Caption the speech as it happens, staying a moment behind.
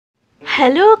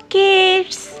Hello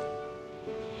kids,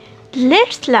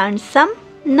 let's learn some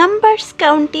numbers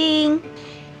counting.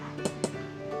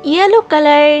 Yellow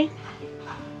color,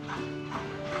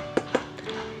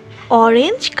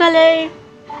 orange color,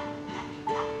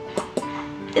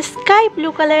 sky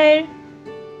blue color,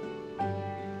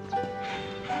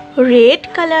 red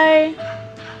color,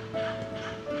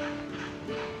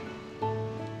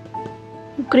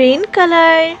 green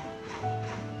color,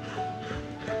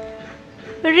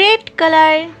 red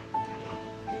colour.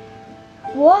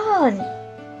 1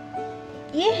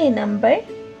 ये है number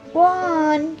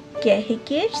 1। क्या है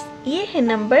kids? ये है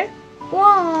number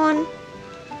 1।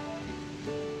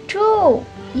 2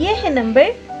 ये है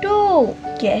नंबर 2।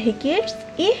 क्या है किड्स?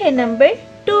 ये है नंबर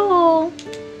 2।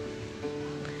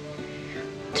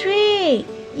 3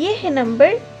 ये है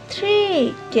नंबर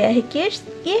 3। क्या है किड्स?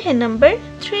 ये है नंबर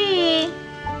 3।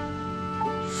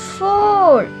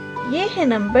 4 ये है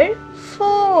नंबर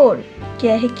 4।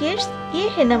 क्या है किड्स? ये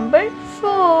है नंबर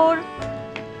 4।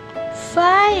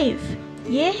 5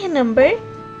 ये है नंबर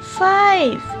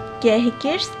 5। क्या है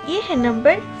किड्स? ये है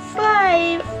नंबर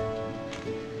 5।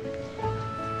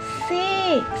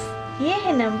 6 ये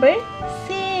है नंबर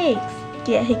 6।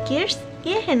 क्या है किड्स?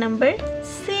 ये है नंबर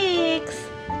 6।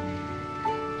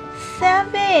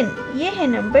 7 ये है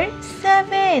नंबर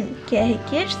 7। क्या है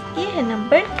किड्स? ये है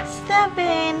नंबर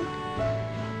 7।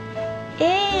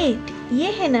 8 ये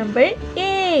है नंबर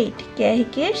 8। क्या है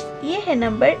किड्स? ये है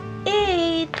नंबर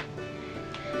 8।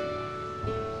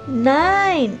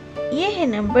 9 ये है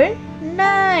नंबर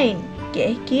 9। क्या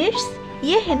है किड्स?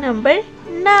 ये है नंबर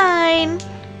 9।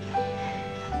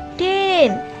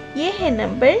 10 ये है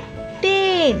नंबर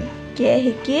 10। क्या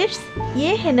है किड्स?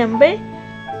 ये है नंबर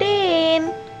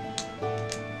 10।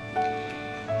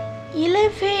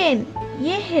 11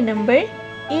 ये है नंबर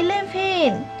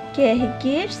 11। क्या है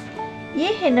किड्स? ये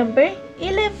है नंबर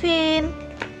 11।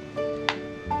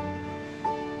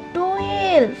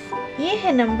 12 ये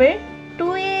है नंबर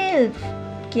 12।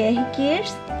 क्या है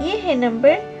किड्स? ये है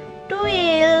नंबर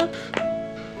 12।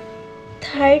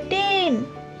 13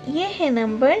 ये है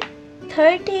नंबर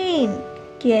 13।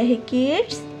 क्या है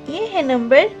किड्स? ये है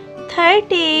नंबर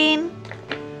 13।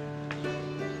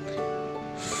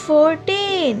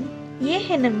 14 ये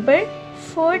है नंबर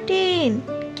 14।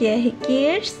 क्या है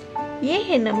किड्स? ये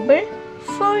है नंबर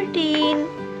 14।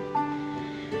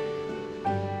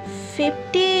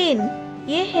 15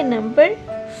 ये है नंबर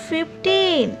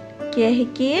 15। क्या है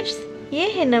किड्स? ये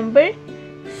है नंबर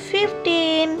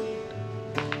 15।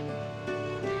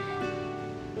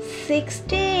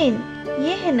 16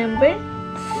 ये है नंबर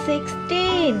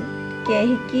 16। क्या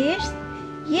है किड्स?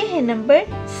 ये है नंबर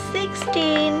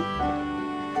 16।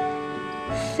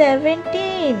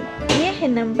 17 ये है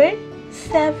नंबर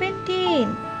 17।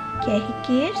 क्या है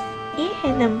किड्स? ये है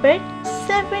नंबर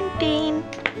 17।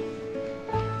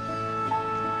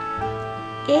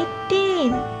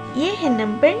 18 ये है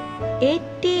नंबर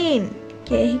 18।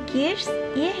 क्या है किड्स?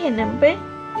 ये है नंबर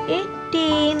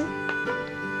 18।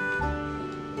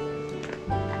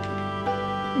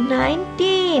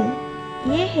 19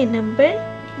 ये है नंबर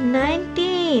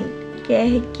 19। क्या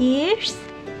है किड्स?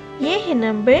 ये है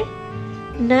नंबर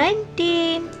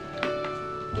 19।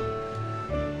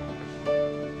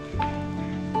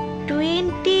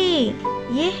 20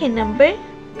 ये है नंबर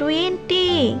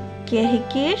 20। क्या है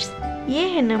किड्स? ये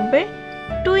है number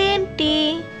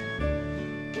 20।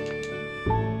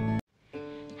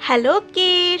 Hello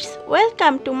kids,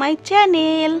 welcome to my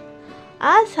channel.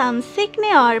 आज हम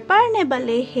सीखने और पढ़ने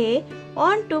वाले हैं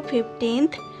 1 to 15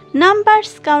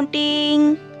 नंबर्स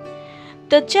काउंटिंग।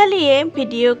 तो चलिए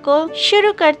वीडियो को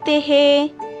शुरू करते हैं।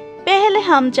 पहले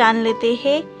हम जान लेते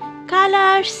हैं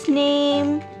colours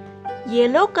name.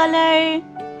 Yellow colour,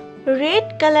 red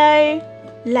colour,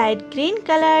 light green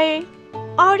colour,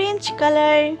 orange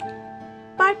colour,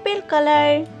 purple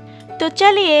colour. तो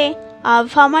चलिए अब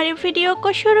हमारे वीडियो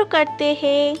को शुरू करते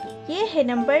हैं। ये है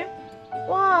नंबर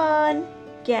 1।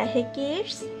 क्या है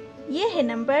किड्स? ये है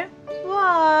नंबर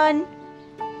 1।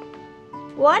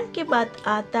 1 के बाद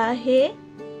आता है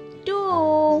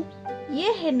 2।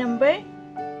 ये है नंबर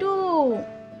 2।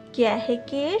 क्या है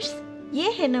किड्स?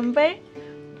 ये है नंबर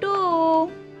 2।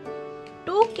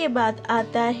 2 के बाद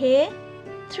आता है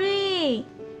 3।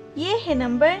 ये है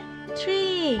नंबर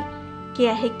 3।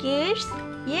 क्या है किड्स?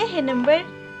 ये है नंबर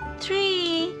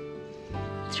 3।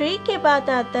 3 के बाद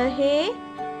आता है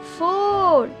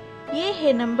 4। ये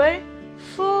है नंबर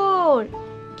 4।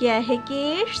 क्या है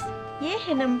किड्स? ये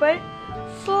है नंबर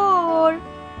 4।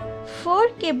 4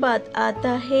 के बाद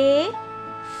आता है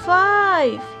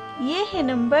 5। ये है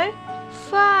नंबर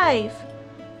 5।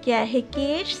 क्या है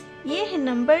किड्स? ये है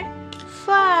नंबर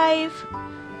 5।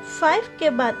 5 के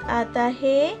बाद आता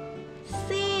है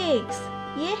 6,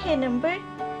 ये है नंबर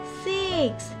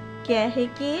 6। क्या है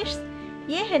किड्स?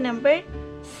 ये है नंबर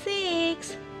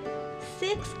 6।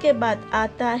 6 के बाद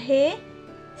आता है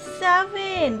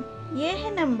 7, ये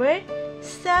है नंबर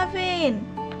 7।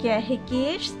 क्या है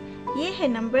किड्स? ये है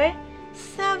नंबर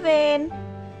 7।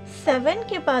 7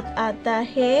 के बाद आता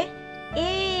है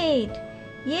 8,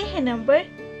 ये है नंबर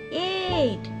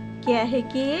 8। क्या है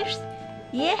किड्स?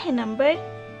 ये है नंबर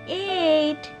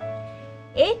 8।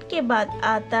 8 के बाद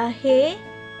आता है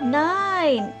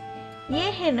 9, ये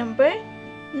है नंबर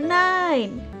 9।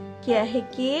 क्या है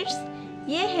किड्स?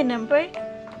 ये है नंबर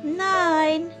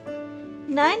 9।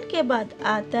 9 के बाद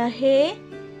आता है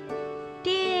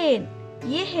 10,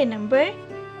 ये है नंबर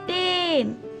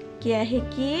 10। क्या है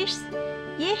किड्स?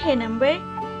 ये है नंबर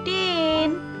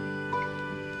 10।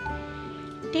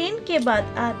 10 के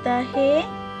बाद आता है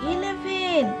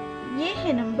 11, ये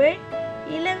है नंबर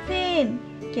 11।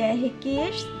 क्या है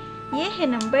किड्स? ये है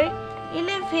नंबर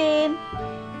 11।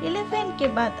 11 के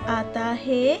बाद आता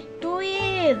है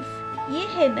 12, ये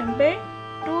है नंबर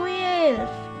 12।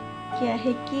 क्या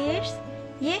है किड्स?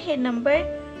 ये है नंबर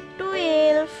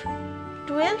 12।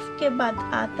 12 के बाद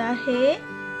आता है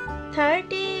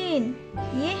 13,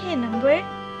 ये है नंबर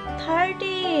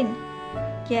 13।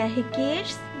 क्या है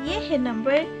किड्स? ये है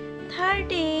नंबर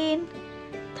 13।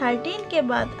 13 के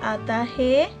बाद आता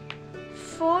है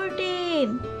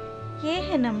 14, ये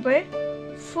है नंबर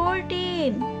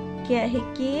 14। क्या है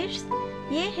किड्स?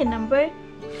 ये है नंबर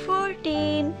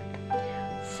 14।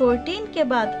 14 के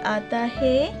बाद आता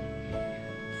है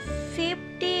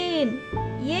 15,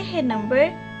 ये है नंबर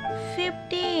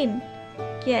 15।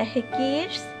 क्या है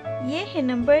किड्स? ये है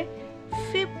नंबर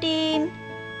 15।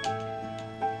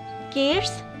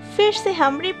 किड्स फिर से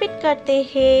हम रिपीट करते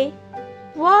हैं।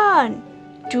 1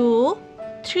 2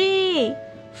 3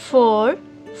 4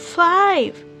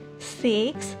 5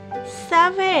 6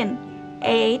 7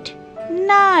 8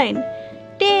 9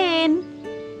 10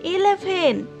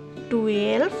 11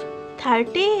 12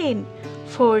 13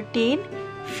 14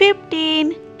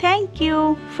 15. Thank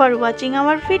you for watching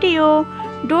our video.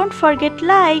 Don't forget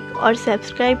like or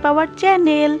subscribe our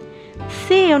channel.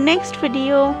 See you next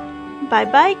video. Bye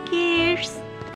bye kids.